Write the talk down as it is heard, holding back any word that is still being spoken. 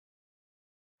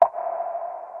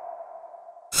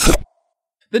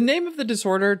The name of the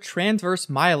disorder, transverse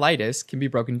myelitis, can be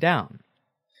broken down.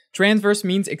 Transverse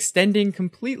means extending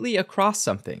completely across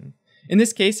something. In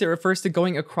this case, it refers to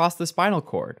going across the spinal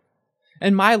cord.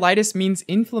 And myelitis means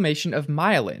inflammation of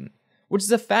myelin, which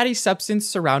is a fatty substance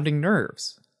surrounding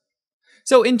nerves.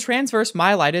 So in transverse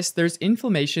myelitis, there's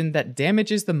inflammation that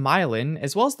damages the myelin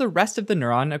as well as the rest of the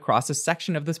neuron across a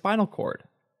section of the spinal cord.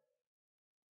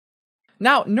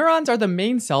 Now, neurons are the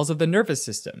main cells of the nervous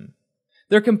system.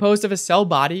 They're composed of a cell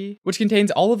body, which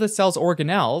contains all of the cell's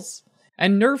organelles,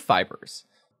 and nerve fibers,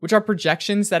 which are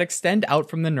projections that extend out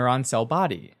from the neuron cell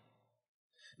body.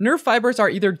 Nerve fibers are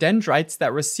either dendrites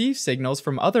that receive signals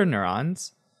from other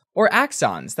neurons, or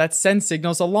axons that send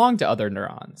signals along to other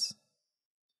neurons.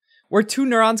 Where two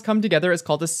neurons come together is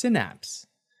called a synapse,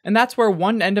 and that's where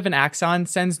one end of an axon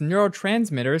sends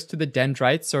neurotransmitters to the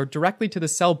dendrites or directly to the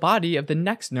cell body of the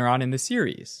next neuron in the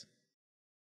series.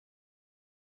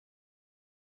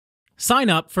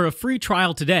 Sign up for a free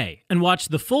trial today and watch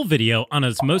the full video on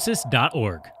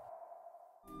osmosis.org.